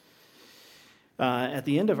At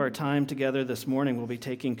the end of our time together this morning, we'll be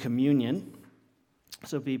taking communion,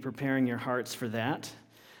 so be preparing your hearts for that.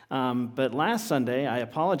 But last Sunday, I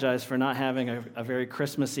apologize for not having a very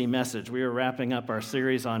Christmassy message. We were wrapping up our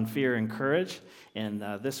series on fear and courage, and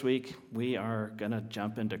this week we are going to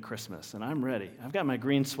jump into Christmas, and I'm ready. I've got my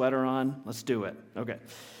green sweater on. Let's do it. Okay.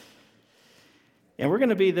 And we're going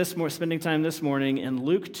to be spending time this morning in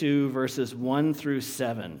Luke 2, verses 1 through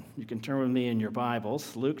 7. You can turn with me in your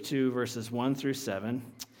Bibles, Luke 2, verses 1 through 7,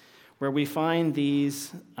 where we find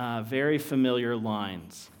these very familiar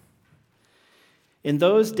lines. In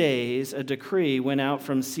those days, a decree went out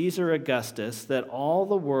from Caesar Augustus that all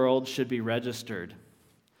the world should be registered.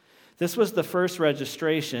 This was the first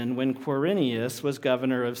registration when Quirinius was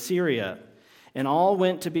governor of Syria, and all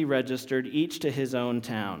went to be registered, each to his own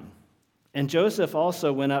town. And Joseph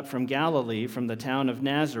also went up from Galilee, from the town of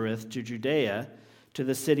Nazareth to Judea, to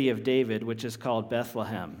the city of David, which is called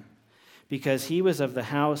Bethlehem, because he was of the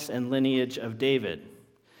house and lineage of David,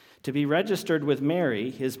 to be registered with Mary,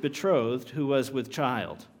 his betrothed, who was with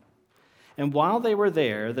child. And while they were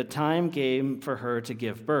there, the time came for her to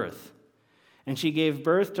give birth. And she gave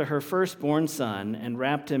birth to her firstborn son, and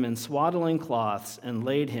wrapped him in swaddling cloths, and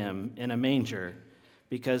laid him in a manger,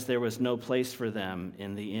 because there was no place for them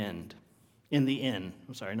in the inn. Not in the end.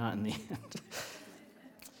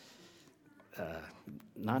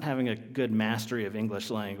 Not having a good mastery of English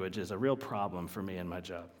language is a real problem for me in my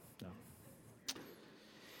job. No.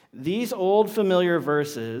 These old familiar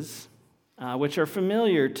verses, which are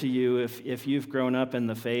familiar to you if you've grown up in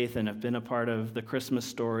the faith and have been a part of the Christmas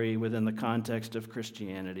story within the context of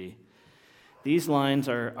Christianity, these lines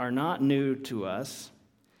are not new to us.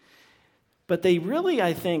 But they really,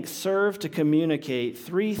 I think, serve to communicate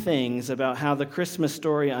three things about how the Christmas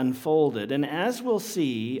story unfolded. And as we'll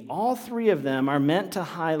see, all three of them are meant to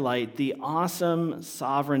highlight the awesome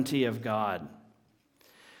sovereignty of God.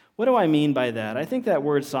 What do I mean by that? I think that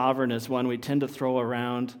word sovereign is one we tend to throw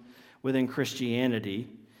around within Christianity,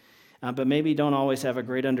 but maybe don't always have a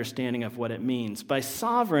great understanding of what it means. By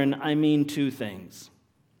sovereign, I mean two things.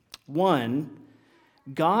 One,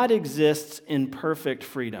 God exists in perfect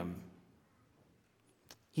freedom.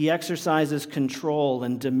 He exercises control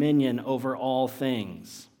and dominion over all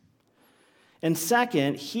things. And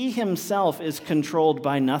second, he himself is controlled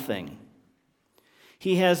by nothing.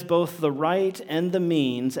 He has both the right and the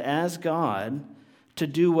means as God to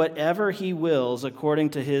do whatever he wills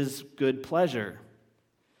according to his good pleasure.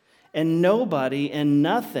 And nobody and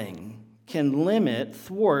nothing can limit,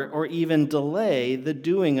 thwart, or even delay the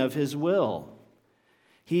doing of his will.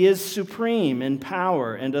 He is supreme in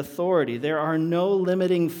power and authority. There are no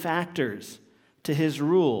limiting factors to his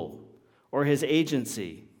rule or his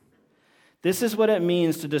agency. This is what it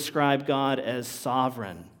means to describe God as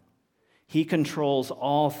sovereign. He controls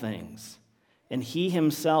all things, and he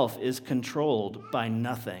himself is controlled by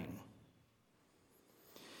nothing.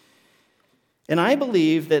 And I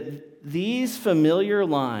believe that these familiar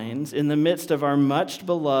lines in the midst of our much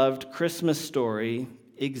beloved Christmas story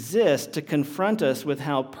exist to confront us with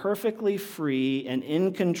how perfectly free and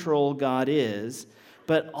in control God is,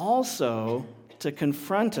 but also to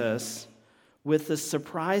confront us with the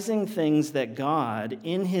surprising things that God,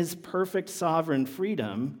 in his perfect sovereign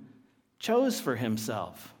freedom, chose for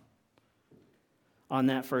himself on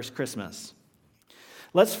that first Christmas.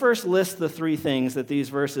 Let's first list the three things that these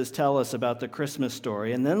verses tell us about the Christmas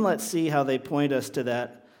story, and then let's see how they point us to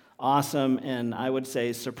that awesome and, I would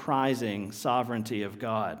say, surprising sovereignty of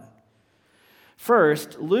God.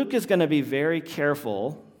 First, Luke is going to be very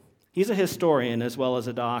careful. He's a historian as well as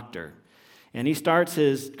a doctor. And he starts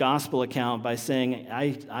his gospel account by saying,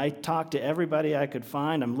 I talked to everybody I could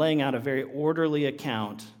find. I'm laying out a very orderly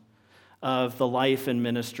account of the life and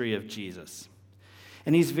ministry of Jesus.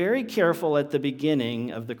 And he's very careful at the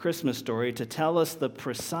beginning of the Christmas story to tell us the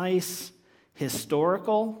precise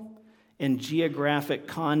historical and geographic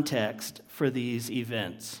context for these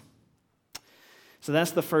events. So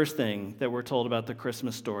that's the first thing that we're told about the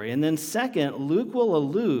Christmas story. And then second, Luke will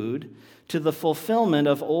allude to the fulfillment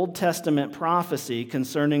of Old Testament prophecy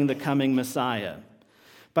concerning the coming Messiah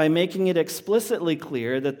by making it explicitly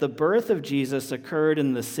clear that the birth of Jesus occurred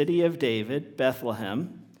in the city of David,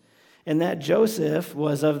 Bethlehem, and that Joseph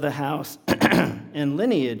was of the house and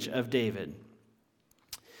lineage of David.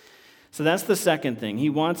 So that's the second thing. He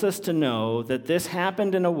wants us to know that this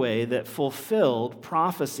happened in a way that fulfilled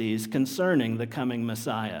prophecies concerning the coming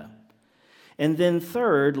Messiah. And then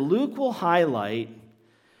third, Luke will highlight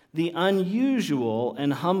the unusual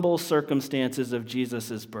and humble circumstances of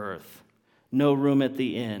Jesus' birth. No room at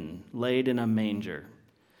the inn, laid in a manger.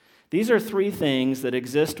 These are three things that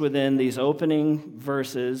exist within these opening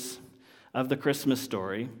verses of the Christmas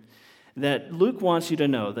story that Luke wants you to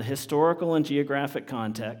know: the historical and geographic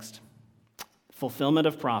context, fulfillment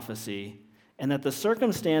of prophecy, and that the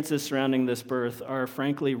circumstances surrounding this birth are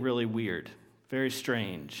frankly really weird, very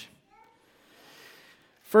strange.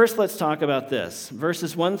 First, let's talk about this.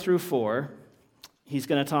 Verses 1 through 4, he's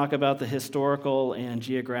going to talk about the historical and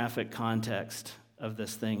geographic context of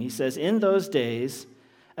this thing. He says, "In those days,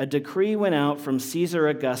 a decree went out from Caesar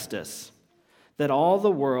Augustus that all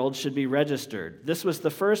the world should be registered. This was the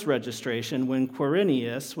first registration when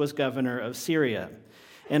Quirinius was governor of Syria.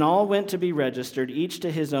 And all went to be registered, each to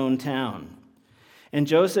his own town. And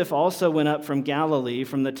Joseph also went up from Galilee,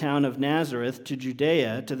 from the town of Nazareth to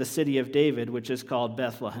Judea, to the city of David, which is called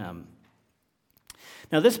Bethlehem."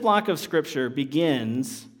 Now, this block of scripture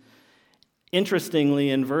begins, interestingly,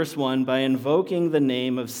 in verse 1, by invoking the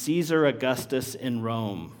name of Caesar Augustus in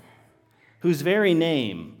Rome, whose very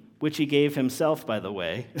name, which he gave himself, by the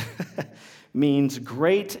way, means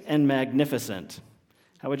great and magnificent.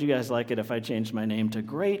 How would you guys like it if I changed my name to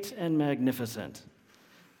Great and Magnificent?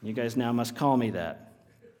 You guys now must call me that.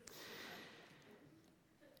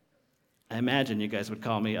 I imagine you guys would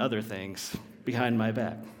call me other things behind my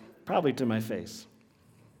back, probably to my face.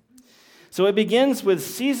 So it begins with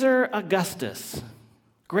Caesar Augustus,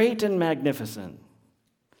 great and magnificent.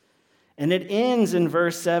 And it ends in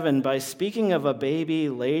verse 7 by speaking of a baby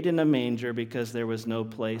laid in a manger because there was no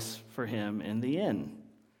place for him in the inn.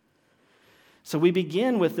 So we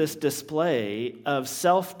begin with this display of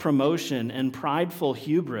self-promotion and prideful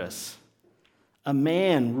hubris, a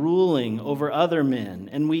man ruling over other men,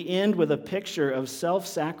 and we end with a picture of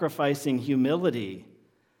self-sacrificing humility,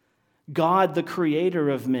 God, the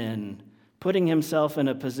creator of men, putting himself in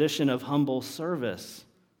a position of humble service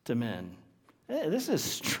to men. This is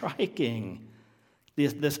striking,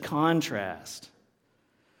 this contrast.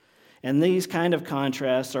 And these kind of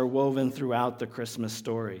contrasts are woven throughout the Christmas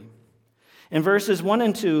story. In verses 1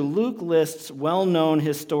 and 2, Luke lists well-known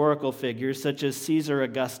historical figures such as Caesar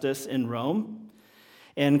Augustus in Rome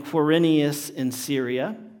and Quirinius in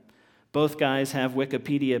Syria. Both guys have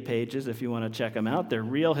Wikipedia pages if you want to check them out. They're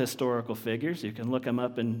real historical figures. You can look them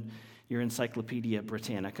up in your Encyclopedia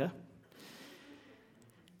Britannica.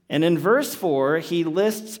 And in verse 4, he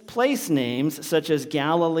lists place names such as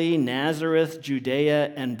Galilee, Nazareth,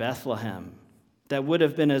 Judea, and Bethlehem that would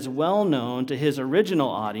have been as well known to his original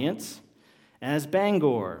audience as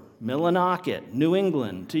Bangor, Millinocket, New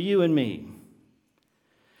England, to you and me.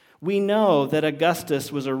 We know that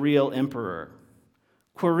Augustus was a real emperor.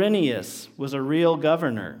 Quirinius was a real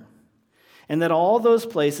governor. And that all those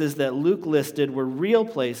places that Luke listed were real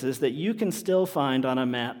places that you can still find on a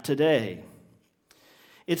map today.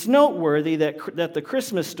 It's noteworthy that the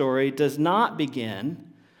Christmas story does not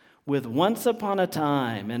begin with "once upon a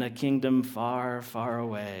time in a kingdom far, far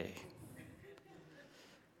away."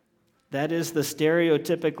 That is the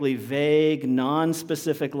stereotypically vague,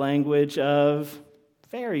 non-specific language of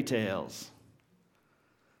fairy tales.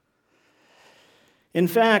 In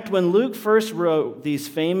fact, when Luke first wrote these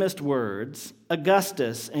famous words,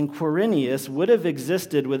 Augustus and Quirinius would have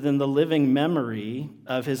existed within the living memory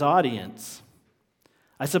of his audience.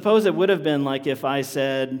 I suppose it would have been like if I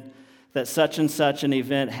said that such and such an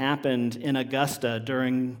event happened in Augusta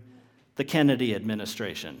during the Kennedy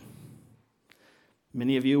administration.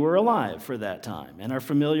 Many of you were alive for that time and are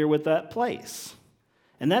familiar with that place.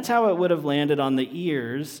 And that's how it would have landed on the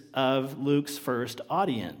ears of Luke's first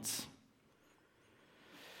audience.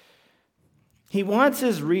 He wants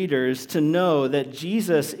his readers to know that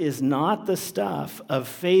Jesus is not the stuff of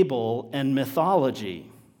fable and mythology.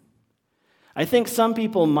 I think some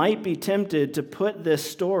people might be tempted to put this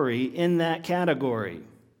story in that category.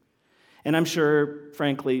 And I'm sure,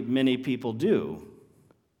 frankly, many people do.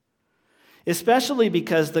 Especially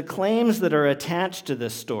because the claims that are attached to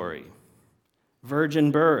this story,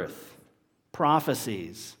 virgin birth,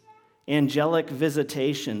 prophecies, angelic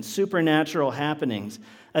visitation, supernatural happenings,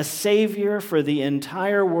 a savior for the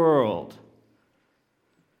entire world,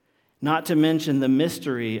 not to mention the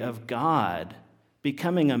mystery of God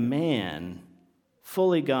becoming a man,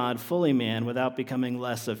 fully God, fully man, without becoming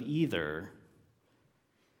less of either.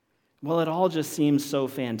 Well, it all just seems so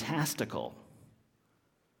fantastical.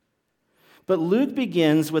 But Luke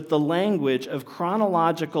begins with the language of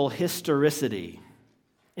chronological historicity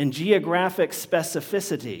and geographic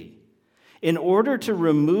specificity in order to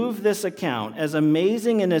remove this account, as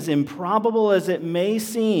amazing and as improbable as it may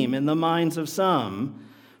seem in the minds of some,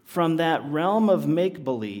 from that realm of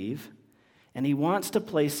make-believe, and he wants to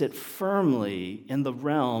place it firmly in the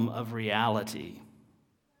realm of reality.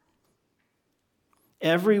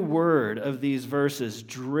 Every word of these verses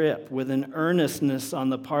drip with an earnestness on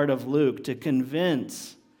the part of Luke to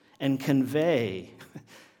convince and convey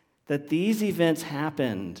that these events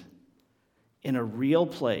happened in a real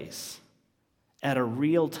place, at a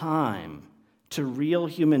real time, to real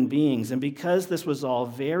human beings. And because this was all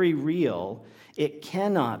very real, it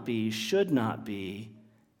cannot be, should not be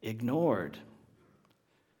ignored.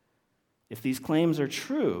 If these claims are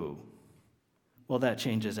true, well, that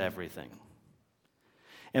changes everything.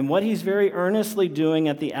 And what he's very earnestly doing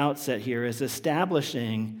at the outset here is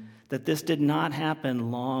establishing that this did not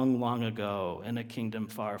happen long, long ago in a kingdom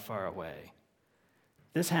far, far away.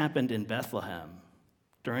 This happened in Bethlehem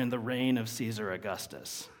during the reign of Caesar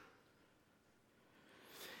Augustus.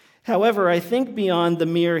 However, I think beyond the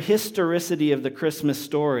mere historicity of the Christmas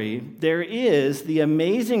story, there is the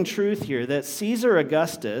amazing truth here that Caesar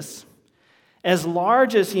Augustus, as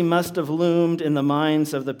large as he must have loomed in the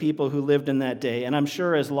minds of the people who lived in that day, and I'm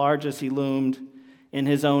sure as large as he loomed in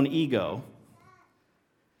his own ego,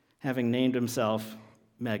 having named himself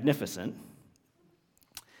magnificent,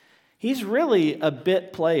 he's really a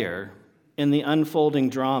bit player in the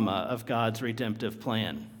unfolding drama of God's redemptive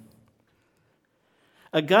plan.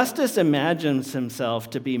 Augustus imagines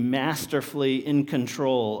himself to be masterfully in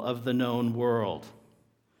control of the known world.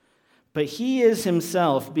 But he is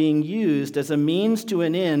himself being used as a means to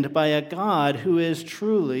an end by a God who is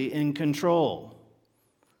truly in control.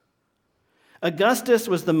 Augustus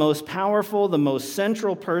was the most powerful, the most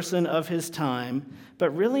central person of his time,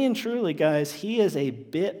 but really and truly, guys, he is a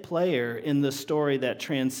bit player in the story that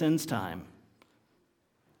transcends time,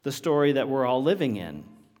 the story that we're all living in,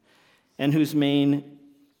 and whose main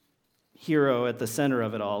hero at the center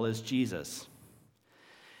of it all is Jesus.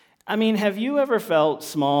 I mean, have you ever felt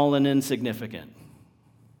small and insignificant?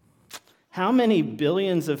 How many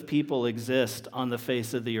billions of people exist on the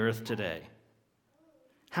face of the earth today?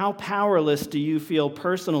 How powerless do you feel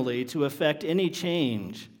personally to affect any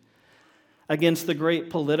change against the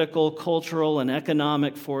great political, cultural, and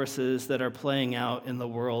economic forces that are playing out in the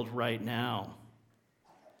world right now?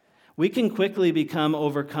 We can quickly become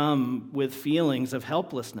overcome with feelings of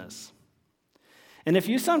helplessness. And if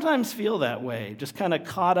you sometimes feel that way, just kind of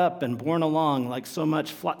caught up and borne along like so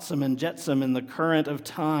much flotsam and jetsam in the current of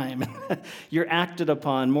time, you're acted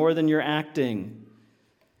upon more than you're acting.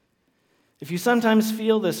 If you sometimes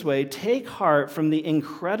feel this way, take heart from the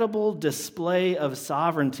incredible display of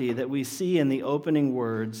sovereignty that we see in the opening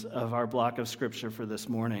words of our block of scripture for this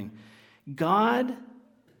morning. God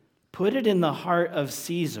put it in the heart of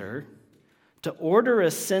Caesar to order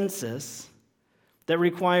a census that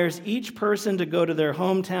requires each person to go to their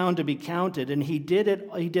hometown to be counted, and he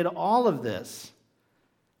did all of this,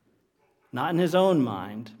 not in his own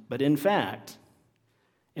mind, but in fact,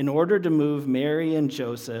 in order to move Mary and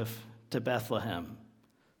Joseph to Bethlehem,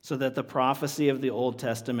 so that the prophecy of the Old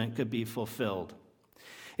Testament could be fulfilled.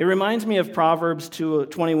 It reminds me of Proverbs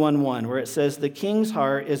 21:1, where it says, "The king's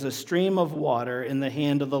heart is a stream of water in the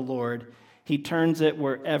hand of the Lord. He turns it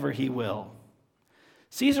wherever he will."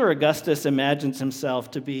 Caesar Augustus imagines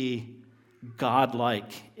himself to be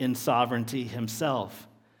godlike in sovereignty himself,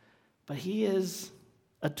 but he is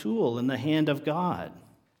a tool in the hand of God.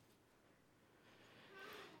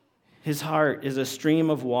 His heart is a stream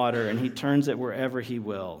of water, and he turns it wherever he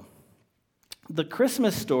will. The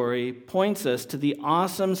Christmas story points us to the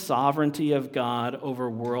awesome sovereignty of God over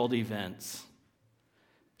world events.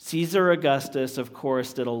 Caesar Augustus, of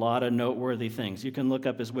course, did a lot of noteworthy things. You can look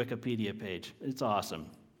up his Wikipedia page. It's awesome.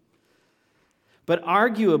 But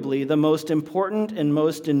arguably, the most important and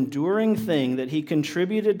most enduring thing that he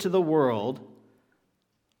contributed to the world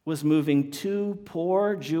was moving two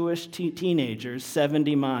poor Jewish teenagers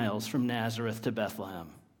 70 miles from Nazareth to Bethlehem.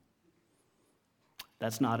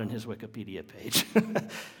 That's not in his Wikipedia page,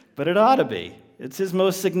 but it ought to be. It's his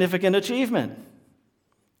most significant achievement.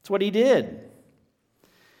 It's what he did.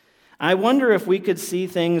 I wonder if we could see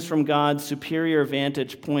things from God's superior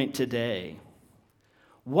vantage point today.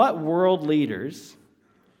 What world leaders,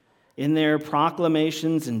 in their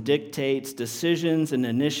proclamations and dictates, decisions and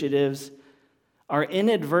initiatives, are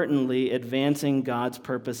inadvertently advancing God's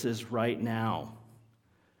purposes right now,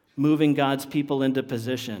 moving God's people into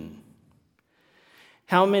position?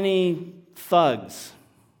 How many thugs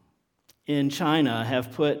in China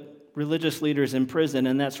have put religious leaders in prison,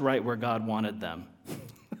 and that's right where God wanted them?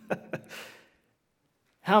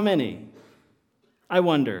 How many? I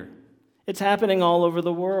wonder. It's happening all over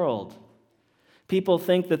the world. People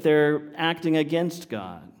think that they're acting against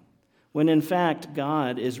God, when in fact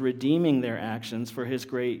God is redeeming their actions for his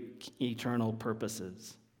great eternal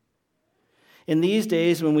purposes. In these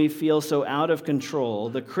days when we feel so out of control,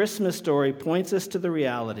 the Christmas story points us to the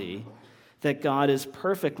reality that God is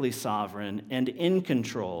perfectly sovereign and in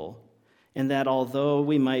control, and that although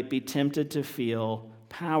we might be tempted to feel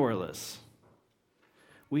powerless,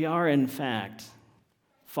 we are in fact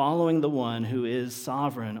following the one who is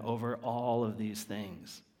sovereign over all of these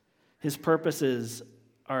things. His purposes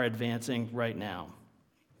are advancing right now.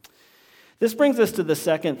 This brings us to the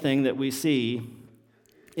second thing that we see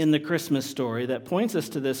in the Christmas story that points us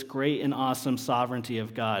to this great and awesome sovereignty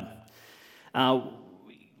of God.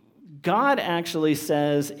 God actually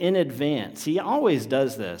says in advance, he always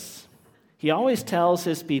does this. He always tells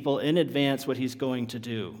his people in advance what he's going to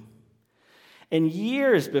do. And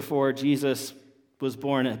years before Jesus was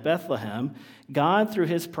born at Bethlehem, God, through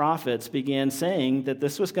his prophets, began saying that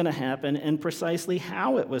this was going to happen and precisely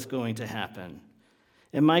how it was going to happen.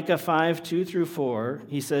 In Micah 5:2-4,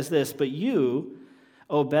 he says this, "But you,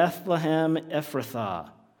 O Bethlehem Ephrathah,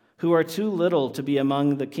 who are too little to be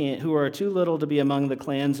among the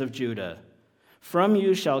clans of Judah, from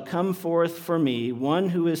you shall come forth for me one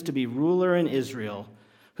who is to be ruler in Israel,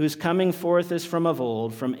 whose coming forth is from of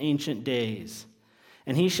old, from ancient days.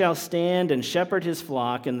 And he shall stand and shepherd his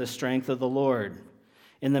flock in the strength of the Lord,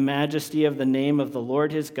 in the majesty of the name of the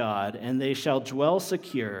Lord his God, and they shall dwell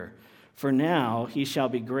secure, for now he shall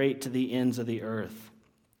be great to the ends of the earth."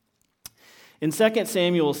 In 2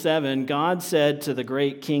 Samuel 7, God said to the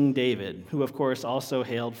great King David, who of course also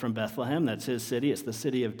hailed from Bethlehem, that's his city, it's the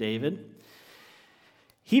city of David.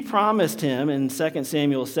 He promised him in 2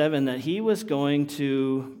 Samuel 7 that he was going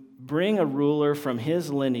to bring a ruler from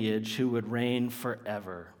his lineage who would reign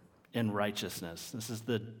forever in righteousness. This is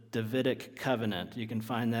the Davidic covenant. You can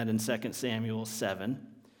find that in 2 Samuel 7.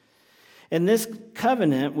 And this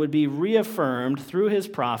covenant would be reaffirmed through his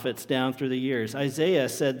prophets down through the years. Isaiah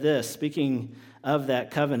said this, speaking of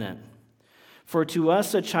that covenant, "For to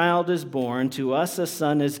us a child is born, to us a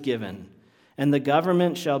son is given, and the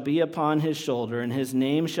government shall be upon his shoulder, and his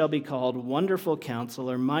name shall be called Wonderful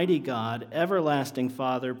Counselor, Mighty God, Everlasting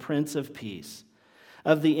Father, Prince of Peace.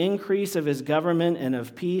 Of the increase of his government and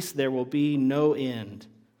of peace there will be no end.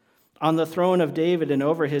 On the throne of David and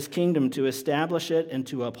over his kingdom, to establish it and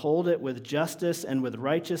to uphold it with justice and with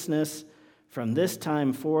righteousness from this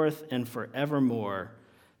time forth and forevermore.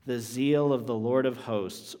 The zeal of the Lord of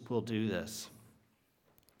hosts will do this."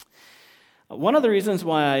 One of the reasons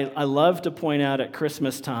why I love to point out at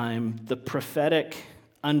Christmas time the prophetic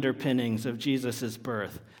underpinnings of Jesus'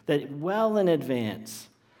 birth, that well in advance,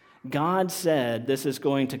 God said this is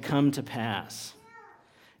going to come to pass,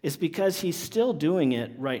 is because he's still doing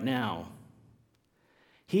it right now.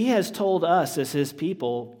 He has told us as his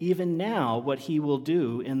people, even now, what he will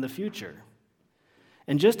do in the future.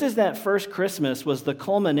 And just as that first Christmas was the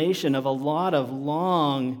culmination of a lot of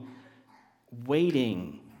long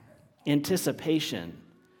waiting, anticipation,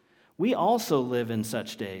 we also live in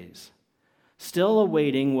such days, still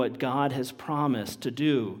awaiting what God has promised to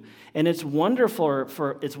do. And it's wonderful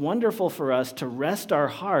for us to rest our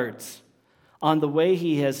hearts on the way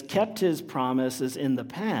he has kept his promises in the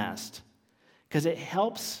past, because it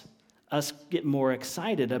helps us get more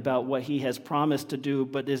excited about what he has promised to do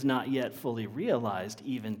but is not yet fully realized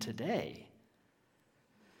even today.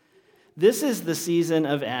 This is the season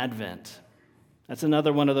of Advent. That's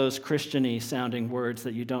another one of those Christian-y sounding words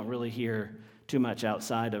that you don't really hear too much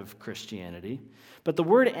outside of Christianity. But the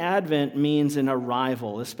word Advent means an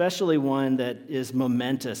arrival, especially one that is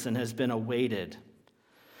momentous and has been awaited.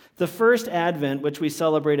 The first Advent, which we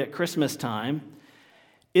celebrate at Christmas time,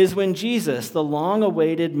 is when Jesus, the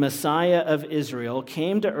long-awaited Messiah of Israel,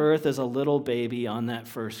 came to earth as a little baby on that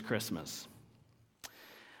first Christmas.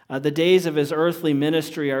 The days of his earthly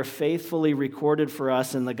ministry are faithfully recorded for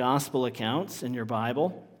us in the gospel accounts in your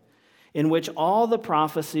Bible, in which all the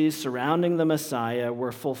prophecies surrounding the Messiah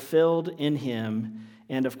were fulfilled in him,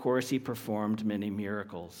 and of course he performed many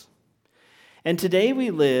miracles. And today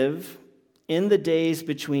we live in the days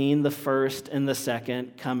between the first and the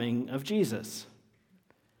second coming of Jesus.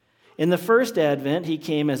 In the first Advent, he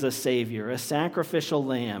came as a Savior, a sacrificial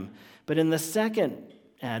lamb. But in the second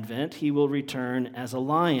Advent, he will return as a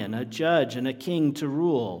lion, a judge, and a king to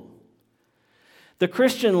rule. The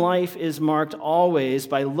Christian life is marked always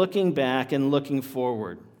by looking back and looking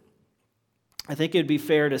forward. I think it'd be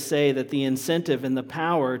fair to say that the incentive and the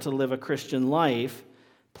power to live a Christian life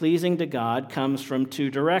pleasing to God comes from two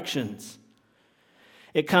directions.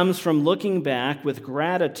 It comes from looking back with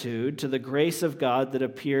gratitude to the grace of God that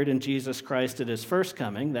appeared in Jesus Christ at his first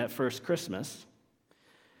coming, that first Christmas,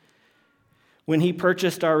 when he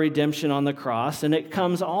purchased our redemption on the cross, and it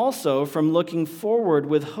comes also from looking forward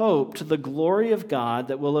with hope to the glory of God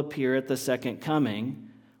that will appear at the second coming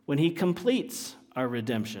when he completes our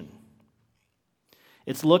redemption.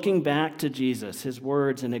 It's looking back to Jesus, his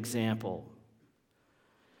words and example.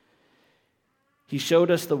 He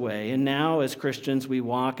showed us the way, and now as Christians we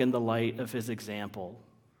walk in the light of his example.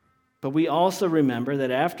 But we also remember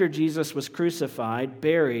that after Jesus was crucified,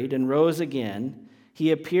 buried, and rose again,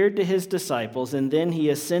 he appeared to his disciples, and then he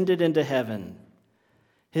ascended into heaven.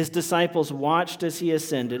 His disciples watched as he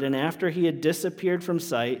ascended, and after he had disappeared from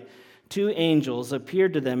sight, 2 angels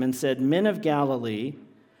appeared to them and said, "Men of Galilee,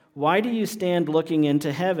 why do you stand looking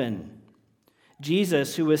into heaven?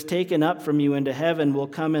 Jesus, who was taken up from you into heaven, will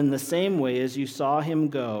come in the same way as you saw him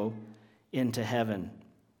go into heaven."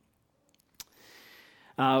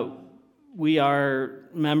 We are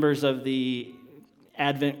members of the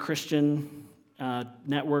Advent Christian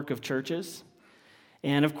network of churches.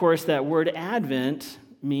 And of course, that word Advent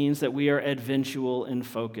means that we are adventual in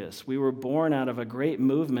focus. We were born out of a great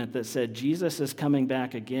movement that said Jesus is coming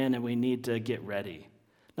back again and we need to get ready.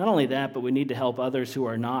 Not only that, but we need to help others who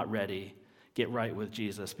are not ready get right with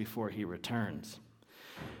Jesus before he returns.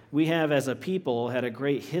 We have, as a people, had a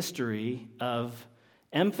great history of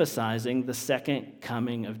emphasizing the second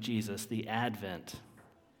coming of Jesus, the Advent.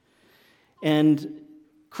 And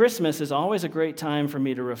Christmas is always a great time for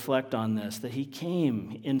me to reflect on this, that he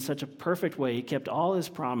came in such a perfect way. He kept all his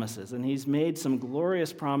promises, and he's made some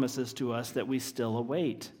glorious promises to us that we still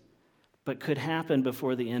await, but could happen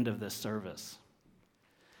before the end of this service.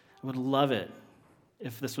 I would love it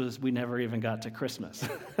if we never even got to Christmas,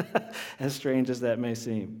 as strange as that may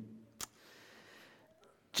seem.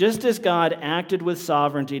 Just as God acted with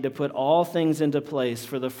sovereignty to put all things into place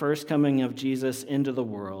for the first coming of Jesus into the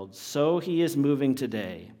world, so he is moving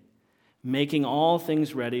today, making all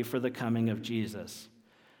things ready for the coming of Jesus,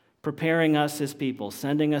 preparing us, his people,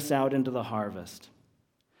 sending us out into the harvest.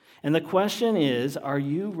 And the question is, are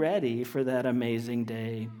you ready for that amazing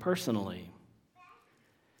day personally?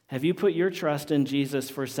 Have you put your trust in Jesus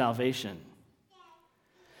for salvation?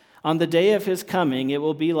 On the day of his coming, it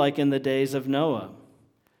will be like in the days of Noah,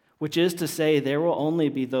 which is to say, there will only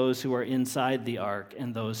be those who are inside the ark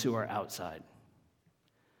and those who are outside.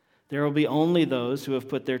 There will be only those who have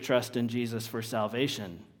put their trust in Jesus for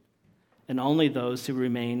salvation, and only those who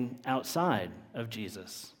remain outside of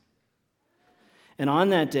Jesus. And on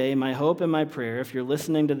that day, my hope and my prayer, if you're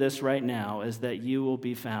listening to this right now, is that you will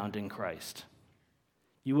be found in Christ.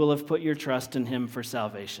 You will have put your trust in him for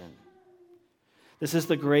salvation. This is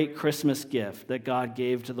the great Christmas gift that God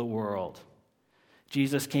gave to the world.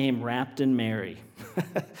 Jesus came wrapped in Mary,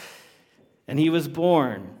 and he was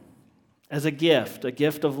born as a gift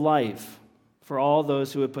of life for all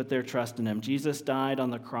those who would put their trust in him. Jesus died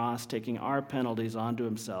on the cross, taking our penalties onto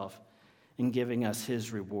himself and giving us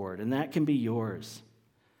his reward, and that can be yours.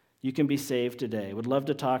 You can be saved today. Would love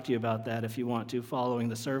to talk to you about that if you want to following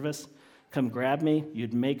the service. Come grab me.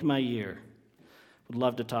 You'd make my year. Would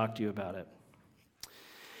love to talk to you about it.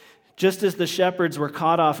 Just as the shepherds were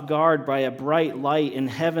caught off guard by a bright light and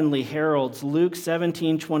heavenly heralds, Luke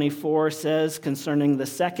 17:24 says concerning the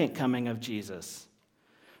second coming of Jesus,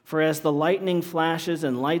 "For as the lightning flashes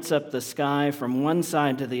and lights up the sky from one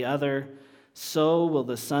side to the other, so will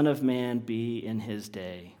the Son of Man be in his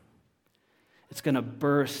day." It's going to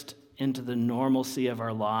burst into the normalcy of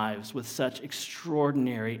our lives with such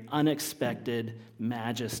extraordinary, unexpected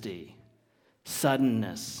majesty,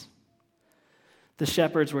 suddenness. The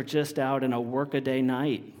shepherds were just out in a workaday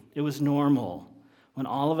night. It was normal when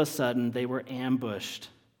all of a sudden they were ambushed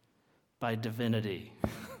by divinity.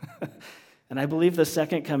 And I believe the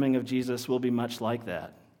second coming of Jesus will be much like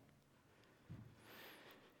that.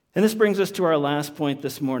 And this brings us to our last point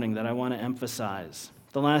this morning that I want to emphasize.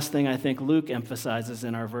 The last thing I think Luke emphasizes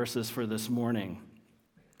in our verses for this morning,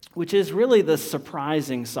 which is really the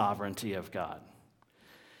surprising sovereignty of God.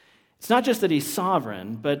 It's not just that he's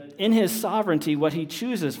sovereign, but in his sovereignty, what he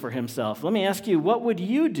chooses for himself. Let me ask you, what would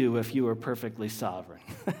you do if you were perfectly sovereign?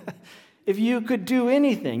 If you could do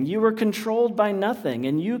anything, you were controlled by nothing,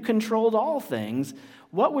 and you controlled all things,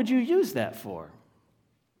 what would you use that for?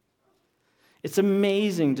 It's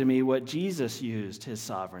amazing to me what Jesus used his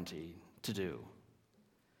sovereignty to do.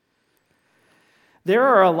 There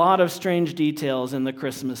are a lot of strange details in the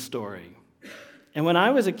Christmas story. And when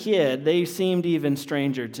I was a kid, they seemed even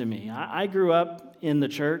stranger to me. I grew up in the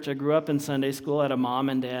church. I grew up in Sunday school. I had a mom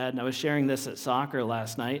and dad, and I was sharing this at soccer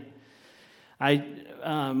last night. My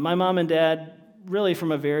mom and dad, really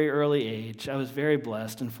from a very early age, I was very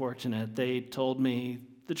blessed and fortunate. They told me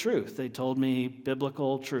the truth. They told me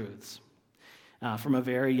biblical truths from a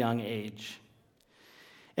very young age.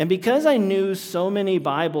 And because I knew so many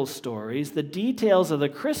Bible stories, the details of the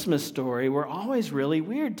Christmas story were always really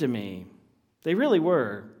weird to me. They really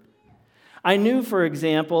were. I knew, for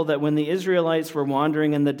example, that when the Israelites were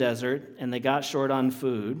wandering in the desert and they got short on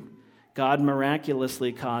food, God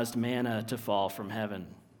miraculously caused manna to fall from heaven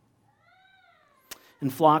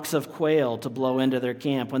and flocks of quail to blow into their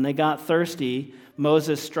camp. When they got thirsty,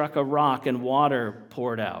 Moses struck a rock and water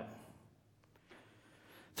poured out.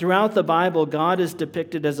 Throughout the Bible, God is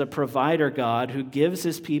depicted as a provider God who gives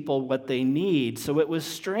his people what they need. So it was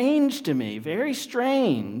strange to me, very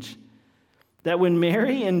strange, that when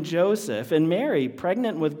Mary and Joseph, and Mary,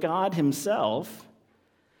 pregnant with God himself,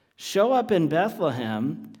 show up in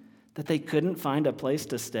Bethlehem, that they couldn't find a place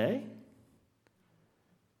to stay?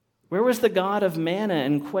 Where was the God of manna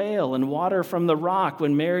and quail and water from the rock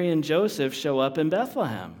when Mary and Joseph show up in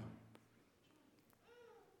Bethlehem?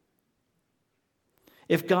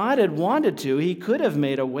 If God had wanted to, he could have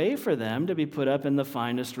made a way for them to be put up in the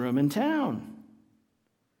finest room in town.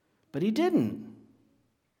 But he didn't.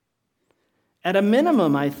 At a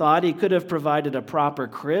minimum, I thought he could have provided a proper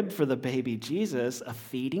crib for the baby Jesus, a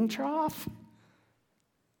feeding trough.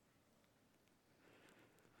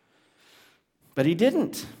 But he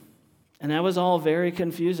didn't. And that was all very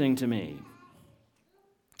confusing to me.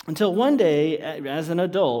 Until one day, as an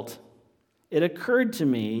adult, it occurred to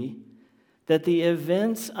me that the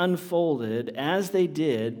events unfolded as they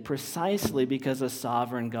did precisely because a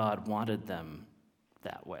sovereign God wanted them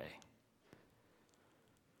that way.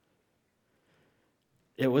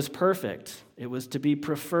 It was perfect. It was to be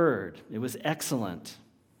preferred. It was excellent.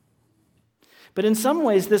 But in some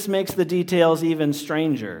ways, this makes the details even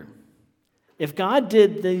stranger. If God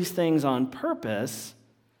did these things on purpose,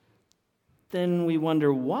 then we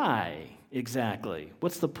wonder why exactly.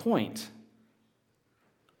 What's the point?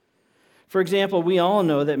 For example, we all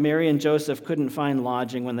know that Mary and Joseph couldn't find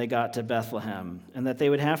lodging when they got to Bethlehem, and that they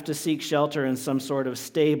would have to seek shelter in some sort of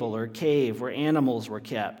stable or cave where animals were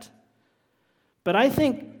kept. But I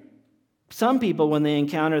think some people, when they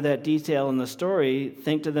encounter that detail in the story,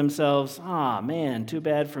 think to themselves, man, too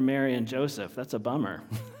bad for Mary and Joseph. That's a bummer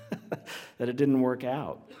that it didn't work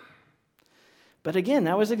out. But again,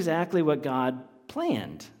 that was exactly what God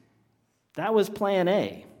planned. That was plan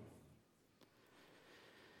A.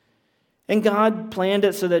 And God planned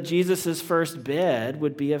it so that Jesus' first bed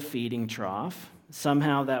would be a feeding trough.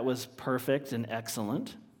 Somehow that was perfect and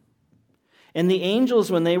excellent. And the angels,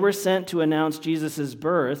 when they were sent to announce Jesus'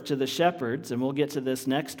 birth to the shepherds, and we'll get to this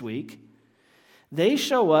next week, they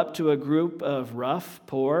show up to a group of rough,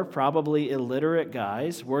 poor, probably illiterate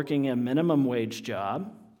guys working a minimum wage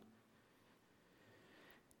job.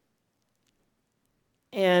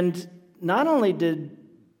 And not only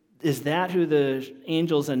is that who the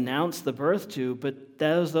angels announce the birth to, but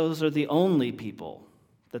those are the only people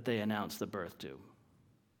that they announce the birth to.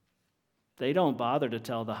 They don't bother to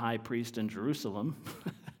tell the high priest in Jerusalem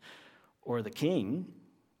or the king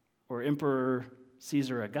or Emperor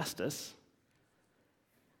Caesar Augustus.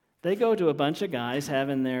 They go to a bunch of guys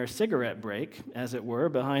having their cigarette break, as it were,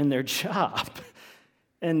 behind their job,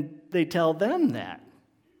 and they tell them that.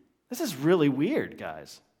 This is really weird,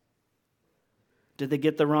 guys. Did they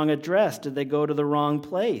get the wrong address? Did they go to the wrong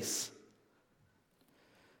place?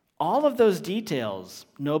 All of those details,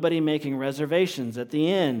 nobody making reservations at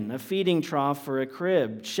the inn, a feeding trough for a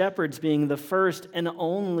crib, shepherds being the first and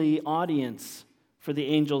only audience for the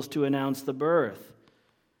angels to announce the birth.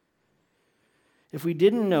 If we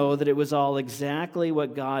didn't know that it was all exactly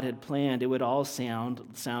what God had planned, it would all sound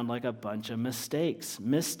like a bunch of missteps.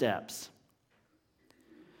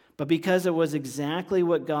 But because it was exactly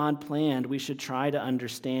what God planned, we should try to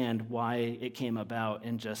understand why it came about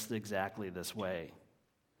in just exactly this way.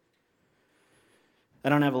 I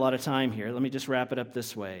don't have a lot of time here. Let me just wrap it up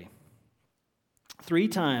this way. 3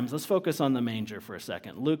 times, let's focus on the manger for a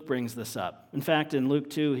second. Luke brings this up. In fact, in Luke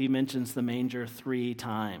 2, he mentions the manger 3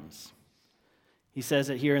 times. He says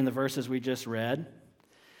it here in the verses we just read.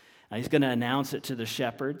 He's going to announce it to the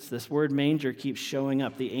shepherds. This word manger keeps showing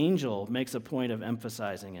up. The angel makes a point of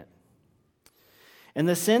emphasizing it. And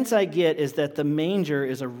the sense I get is that the manger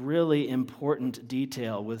is a really important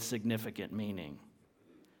detail with significant meaning.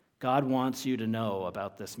 God wants you to know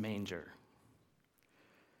about this manger.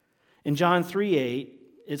 In John 3:8,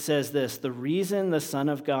 it says this: the reason the Son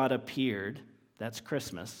of God appeared, that's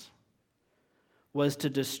Christmas, was to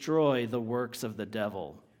destroy the works of the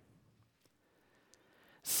devil.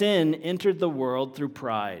 Sin entered the world through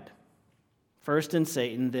pride, first in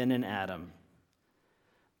Satan, then in Adam.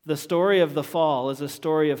 The story of the fall is a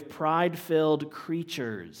story of pride-filled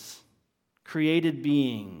creatures, created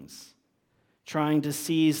beings, trying to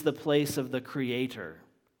seize the place of the Creator,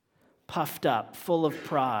 puffed up, full of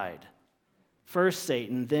pride. First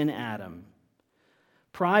Satan, then Adam.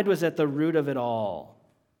 Pride was at the root of it all.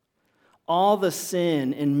 All the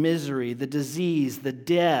sin and misery, the disease, the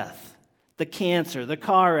death, the cancer, the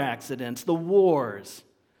car accidents, the wars,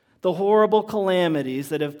 the horrible calamities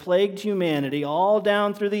that have plagued humanity all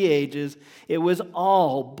down through the ages, it was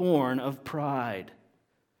all born of pride,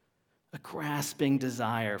 a grasping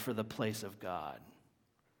desire for the place of God.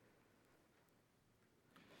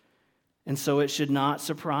 And so it should not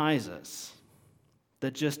surprise us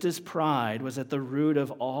that just as pride was at the root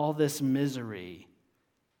of all this misery,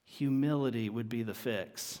 humility would be the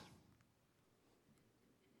fix.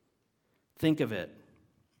 Think of it.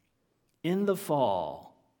 In the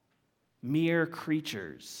fall, mere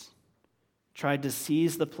creatures tried to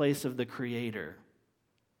seize the place of the Creator.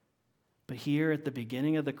 But here at the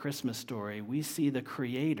beginning of the Christmas story, we see the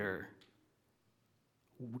Creator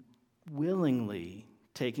willingly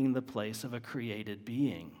taking the place of a created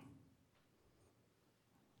being.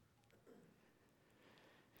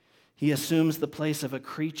 He assumes the place of a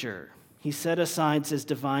creature. He set aside his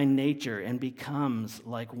divine nature and becomes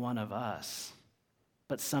like one of us,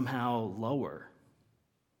 but somehow lower.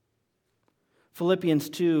 Philippians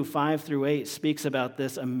 2, 5 through 8 speaks about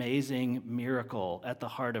this amazing miracle at the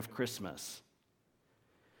heart of Christmas.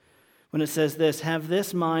 When it says this, "Have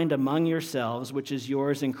this mind among yourselves, which is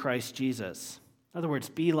yours in Christ Jesus." In other words,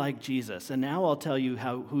 be like Jesus. And now I'll tell you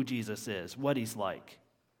who Jesus is, what he's like.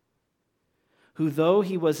 "Who, though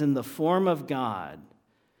he was in the form of God,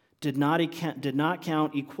 did not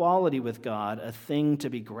count equality with God a thing to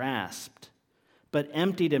be grasped, but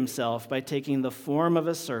emptied himself by taking the form of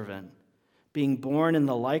a servant, being born in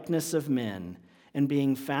the likeness of men, and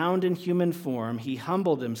being found in human form, he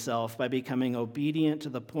humbled himself by becoming obedient to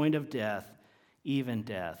the point of death, even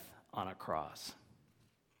death on a cross."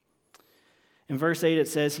 In verse 8 it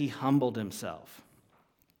says he humbled himself.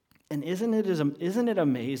 And isn't it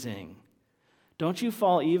amazing? Don't you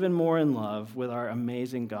fall even more in love with our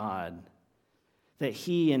amazing God that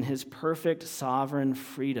he in his perfect sovereign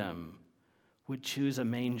freedom would choose a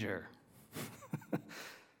manger?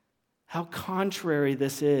 How contrary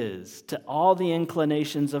this is to all the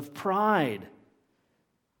inclinations of pride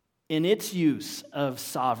in its use of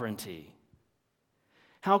sovereignty.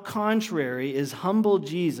 How contrary is humble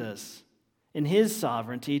Jesus in his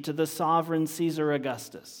sovereignty to the sovereign Caesar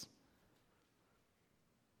Augustus.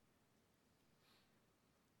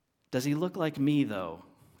 Does he look like me, though?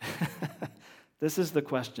 This is the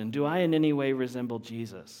question. Do I in any way resemble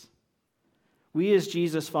Jesus? We as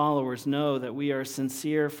Jesus followers know that we are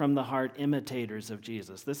sincere from the heart imitators of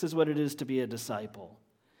Jesus. This is what it is to be a disciple.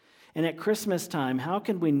 And at Christmas time, how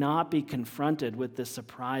can we not be confronted with this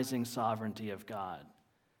surprising sovereignty of God?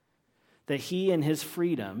 That he in his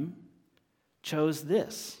freedom chose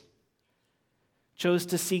this, chose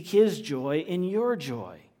to seek his joy in your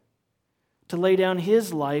joy, to lay down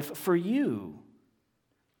his life for you.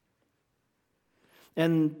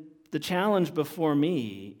 And the challenge before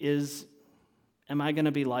me is, am I going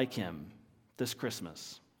to be like him this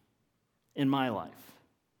Christmas in my life?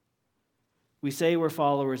 We say we're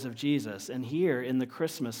followers of Jesus, and here in the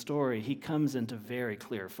Christmas story, he comes into very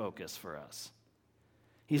clear focus for us.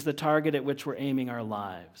 He's the target at which we're aiming our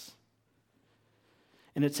lives.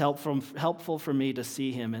 And it's helpful for me to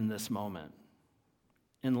see him in this moment,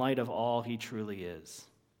 in light of all he truly is.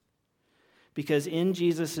 Because in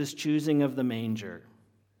Jesus' choosing of the manger,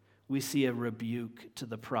 we see a rebuke to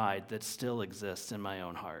the pride that still exists in my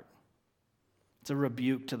own heart. It's a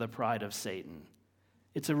rebuke to the pride of Satan.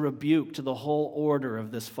 It's a rebuke to the whole order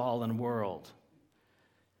of this fallen world.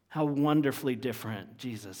 How wonderfully different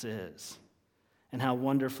Jesus is, and how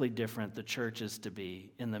wonderfully different the church is to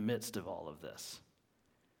be in the midst of all of this.